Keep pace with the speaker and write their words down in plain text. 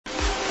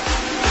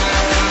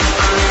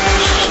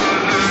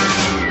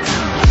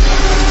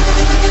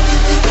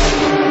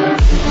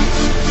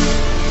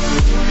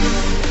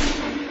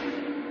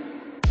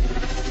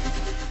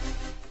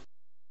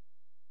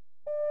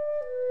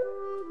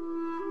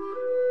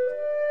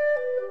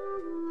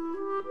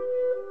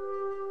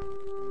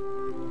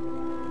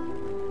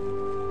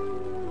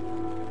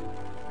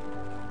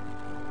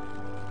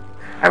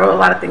I wrote a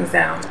lot of things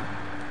down.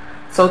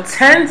 So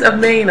tens of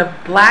millions of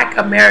black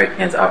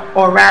Americans,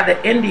 or rather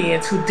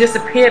Indians, who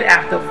disappeared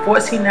after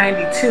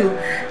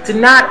 1492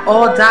 did not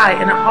all die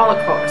in a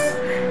Holocaust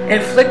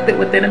inflicted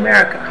within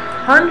America.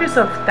 Hundreds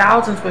of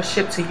thousands were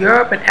shipped to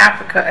Europe and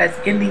Africa as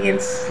Indian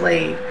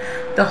slaves.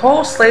 The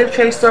whole slave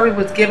trade story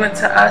was given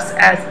to us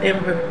as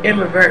in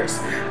reverse.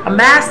 A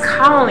mass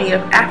colony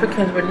of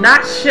Africans were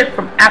not shipped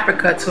from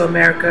Africa to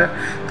America.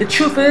 The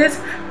truth is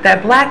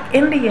that black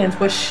Indians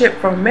were shipped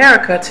from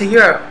America to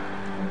Europe.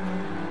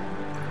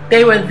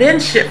 They were then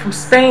shipped from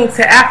Spain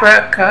to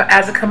Africa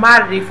as a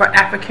commodity for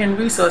African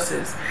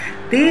resources.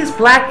 These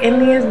black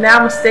Indians,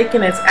 now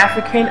mistaken as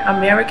African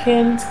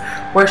Americans,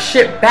 were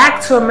shipped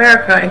back to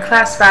America and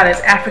classified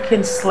as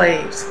African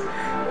slaves.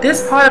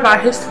 This part of our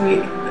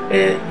history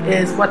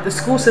is what the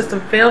school system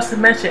fails to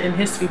mention in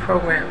history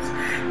programs.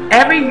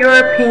 Every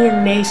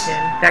European nation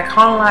that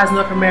colonized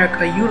North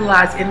America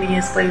utilized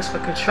Indian slaves for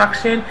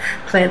construction,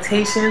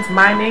 plantations,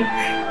 mining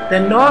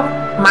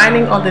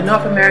on the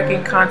North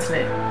American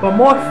continent. But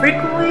more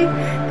frequently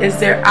is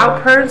their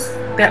outposts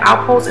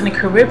in the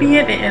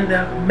Caribbean and in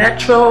the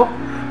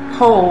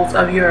metropoles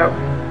of Europe.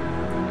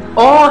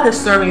 All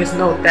historians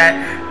note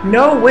that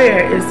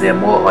nowhere is there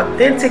more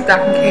authentic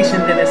documentation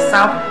than in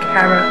South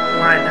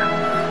Carolina,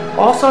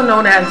 also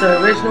known as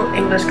the original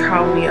English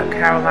colony of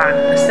Carolina,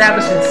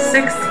 established in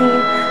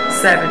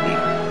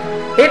 1670.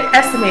 It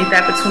estimates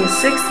that between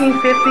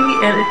 1650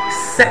 and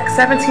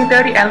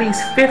 1730, at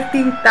least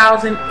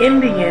 50,000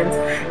 Indians,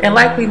 and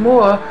likely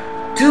more,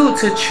 due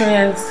to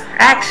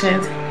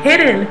transactions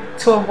hidden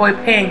to avoid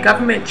paying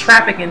government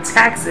traffic and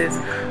taxes,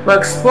 were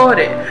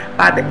exported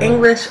by the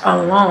English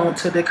alone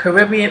to the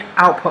Caribbean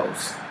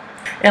outposts.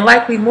 And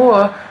likely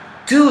more,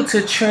 due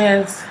to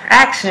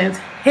transactions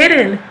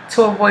hidden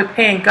to avoid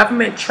paying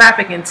government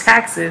traffic and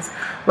taxes,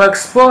 were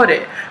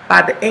exported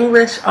by the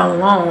English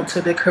alone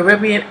to the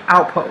Caribbean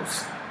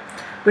outposts.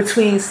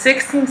 Between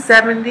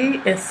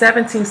 1670 and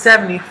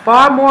 1770,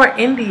 far more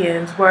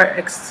Indians were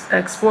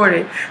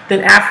exported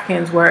than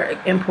Africans were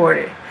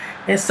imported.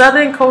 In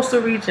southern coastal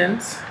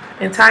regions,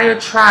 entire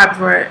tribes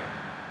were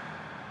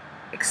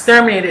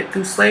exterminated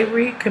through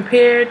slavery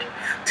compared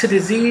to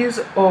disease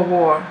or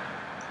war.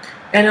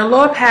 And a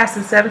law passed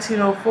in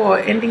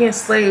 1704, Indian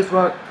slaves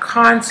were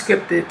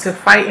conscripted to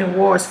fight in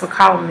wars for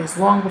colonies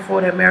long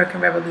before the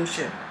American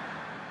Revolution.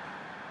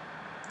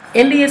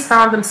 Indians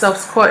found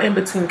themselves caught in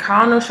between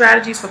colonial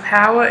strategies for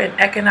power and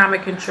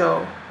economic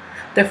control.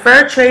 The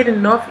fur trade in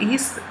the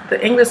Northeast,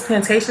 the English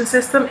plantation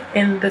system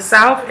in the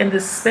South, and the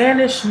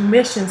Spanish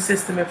mission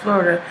system in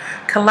Florida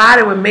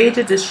collided with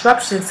major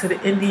disruptions to the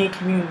Indian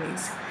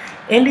communities.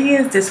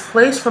 Indians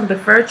displaced from the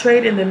fur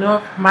trade in the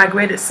North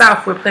migrated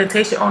south, where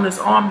plantation owners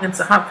armed them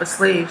to hunt for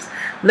slaves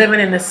living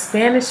in the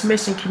Spanish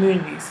mission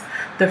communities.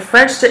 The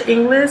French, the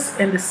English,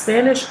 and the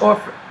Spanish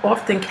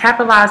often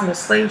capitalized on the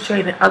slave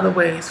trade in other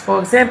ways. For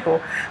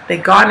example, they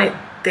garnered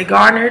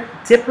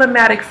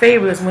diplomatic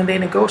favors when they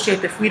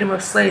negotiated the freedom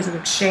of slaves in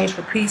exchange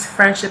for peace,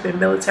 friendship, and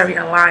military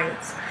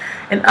alliance.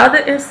 In other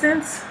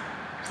instances,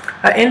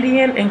 an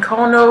Indian in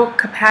colonial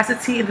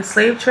capacity in the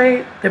slave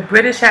trade, the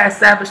British had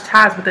established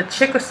ties with the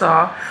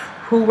Chickasaw,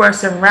 who were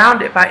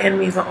surrounded by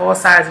enemies on all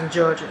sides in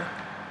Georgia.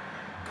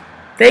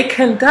 They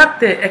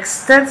conducted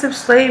extensive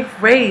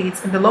slave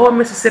raids in the lower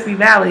Mississippi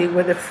Valley,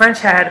 where the French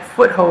had a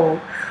foothold,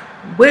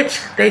 which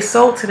they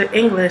sold to the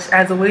English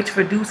as a way to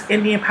reduce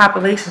Indian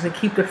populations and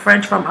keep the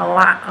French from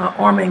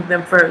arming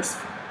them first.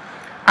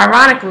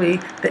 Ironically,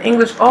 the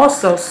English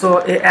also saw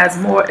it as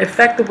a more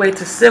effective way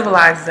to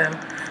civilize them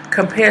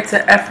compared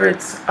to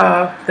efforts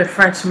of the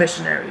French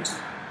missionaries.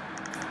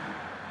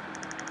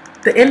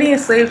 The Indian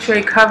slave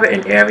trade covered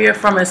an area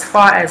from as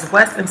far as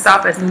west and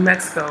south as New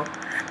Mexico,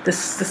 the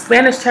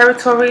Spanish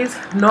territories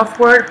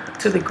northward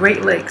to the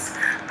Great Lakes.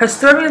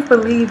 Historians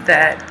believe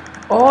that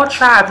all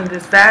tribes in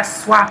this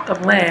vast swath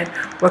of land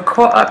were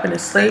caught up in the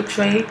slave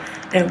trade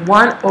in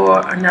one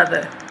or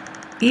another,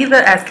 either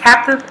as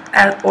captives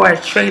or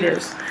as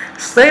traders.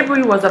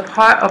 Slavery was a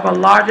part of a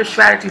larger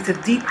strategy to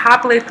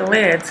depopulate the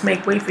land to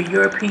make way for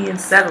European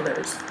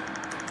settlers.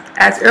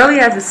 As early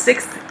as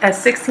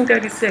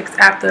 1636,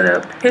 after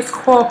the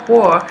Pequot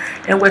War,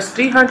 in which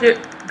 300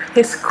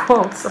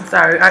 Pequots, I'm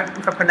sorry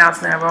if I'm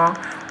pronouncing that wrong,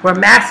 were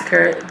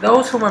massacred,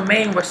 those who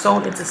remained were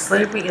sold into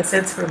slavery and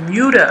sent to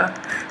Bermuda.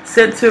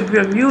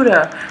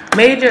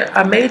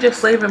 A major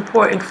slave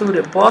import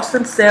included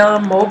Boston,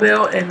 Salem,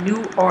 Mobile, and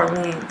New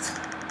Orleans.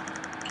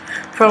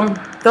 From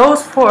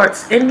those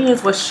ports,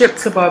 Indians were shipped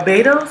to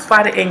Barbados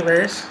by the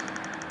English,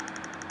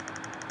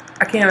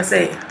 I can't even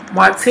say,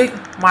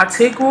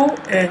 Martinique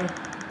and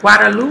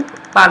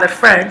Guadeloupe by the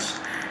French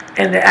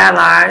and the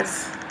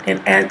Allies, and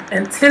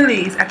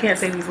Antilles, I can't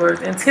say these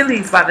words,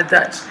 Antilles by the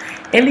Dutch.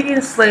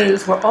 Indian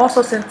slaves were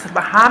also sent to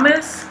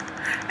Bahamas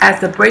as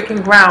the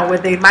breaking ground, where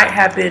they might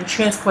have been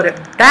transported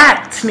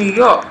back to New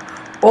York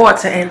or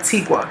to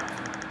Antigua.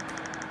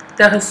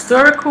 The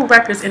historical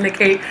records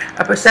indicate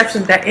a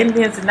perception that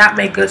Indians did not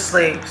make good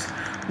slaves.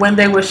 When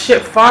they were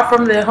shipped far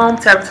from their home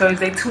territories,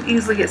 they too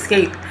easily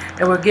escaped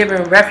and were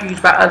given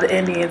refuge by other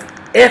Indians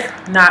if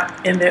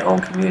not in their own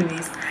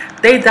communities.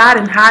 They died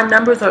in high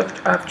numbers of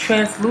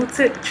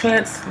transatlantic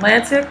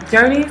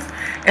journeys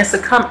and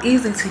succumbed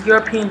easily to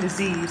European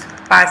disease.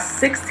 By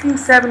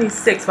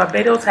 1676,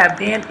 Barbados had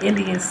banned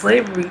Indian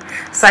slavery,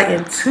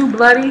 citing too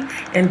bloody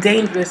and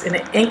dangerous and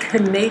an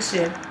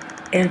inclination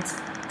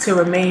to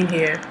remain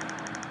here.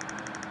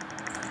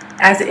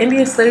 As the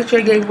Indian slave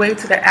trade gave way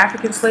to the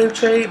African slave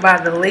trade by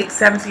the late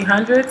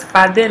 1700s,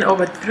 by then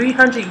over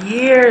 300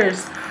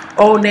 years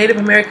old Native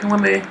American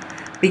women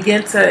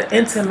began to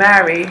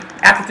intermarry.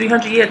 After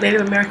 300 years,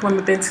 Native American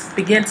women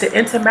began to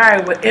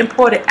intermarry with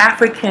imported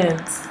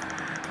Africans,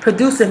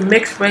 producing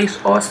mixed-race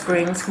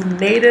offsprings whose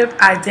native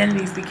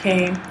identities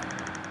became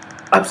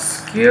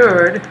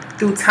obscured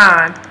through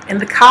time. In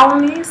the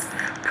colonies,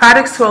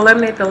 products to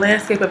eliminate the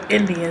landscape of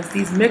Indians,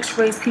 these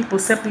mixed-race people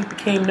simply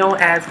became known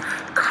as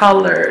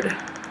colored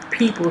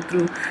people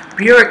through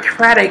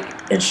bureaucratic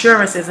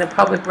insurances and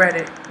public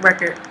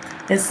record.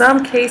 In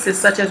some cases,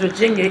 such as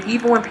Virginia,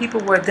 even when people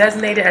were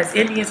designated as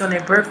Indians on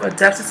their birth or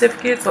death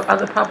certificates or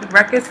other public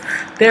records,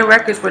 their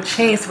records were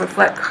changed to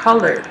reflect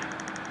colored.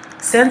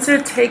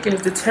 Census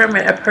takers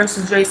determine a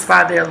person's race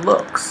by their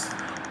looks,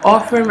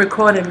 often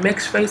recording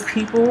mixed-race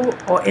people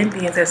or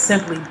Indians as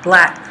simply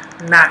black,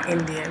 not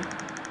Indian.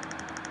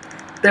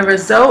 The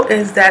result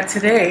is that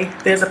today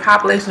there's a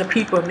population of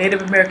people of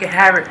Native American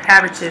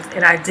heritage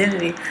and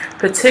identity,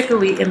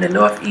 particularly in the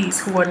Northeast,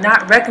 who are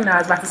not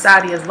recognized by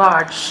society as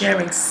large,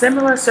 sharing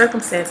similar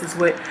circumstances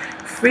with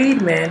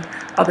freedmen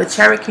of the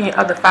Cherokee and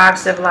other 5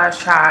 civilized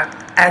tribes,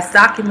 as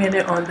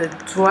documented on the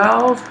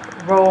Dawes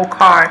Roll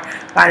card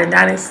by the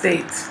United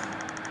States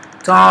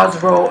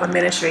Dawes Roll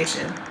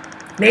Administration.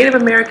 Native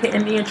American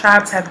Indian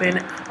tribes have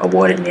been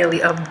awarded nearly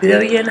 $1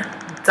 billion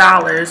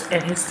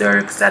in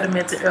historic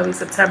settlements in early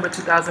September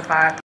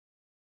 2005.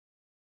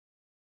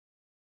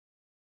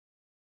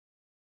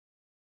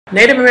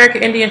 Native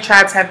American Indian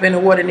tribes have been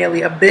awarded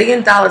nearly $1 billion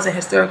in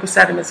historical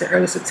settlements in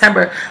early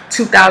September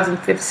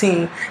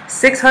 2015.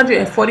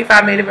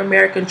 645 Native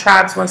American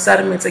tribes won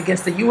settlements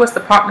against the U.S.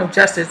 Department of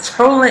Justice,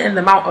 totaling in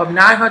the amount of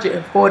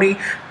 $940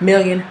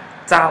 million.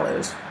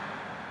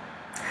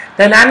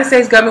 The United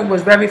States government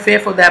was very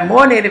fearful that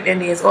more Native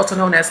Indians, also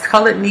known as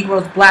colored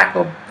Negroes, black,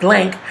 or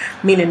blank,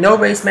 meaning no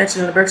race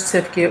mentioned in the birth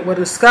certificate, will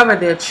discover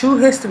their true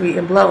history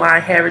and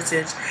bloodline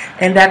heritage,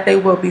 and that they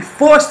will be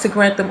forced to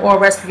grant them all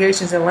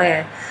reparations and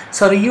land.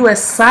 So the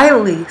U.S.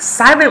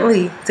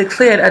 silently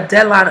declared a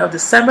deadline of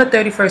December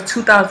 31st,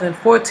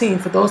 2014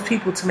 for those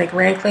people to make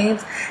land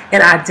claims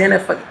and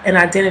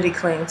identity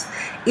claims.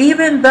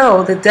 Even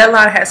though the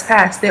deadline has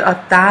passed, there are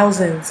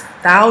thousands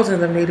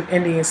of Native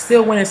Indians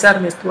still winning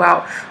settlements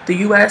throughout the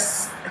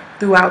U.S.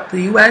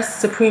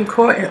 Supreme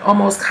Court and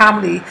almost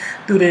commonly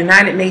through the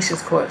United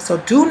Nations Court. So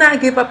do not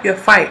give up your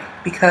fight,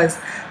 because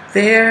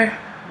where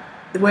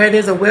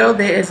there's a will,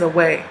 there is a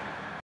way.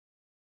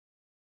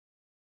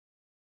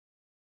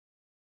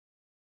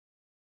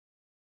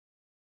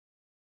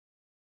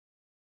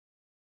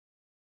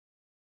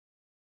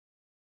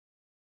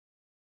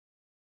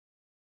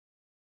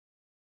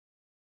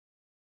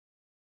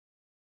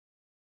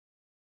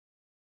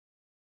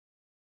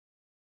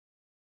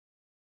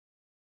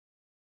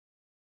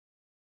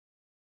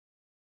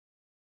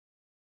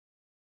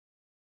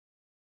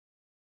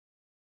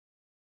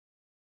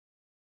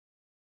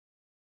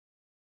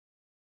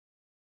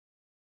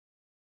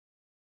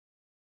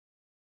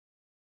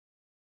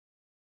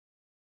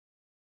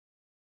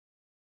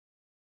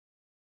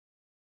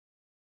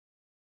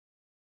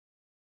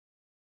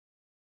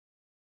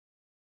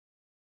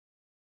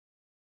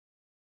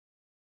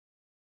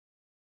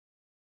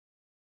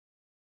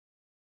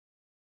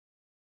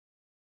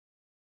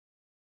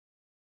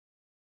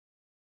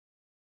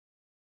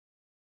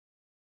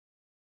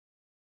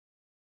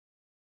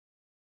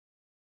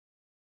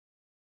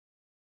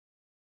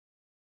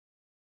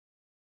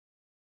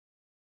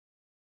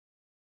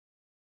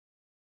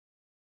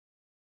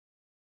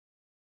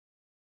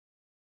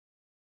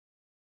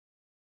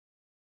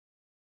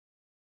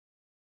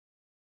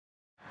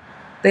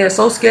 They are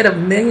so scared of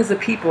millions of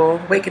people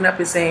waking up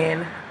and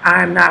saying,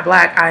 I'm not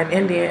black, I'm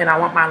Indian, and I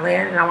want my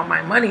land and I want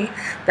my money,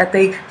 that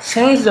they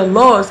changed the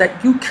laws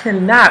that you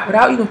cannot,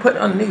 without even putting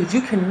on the news,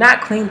 you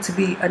cannot claim to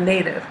be a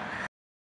native.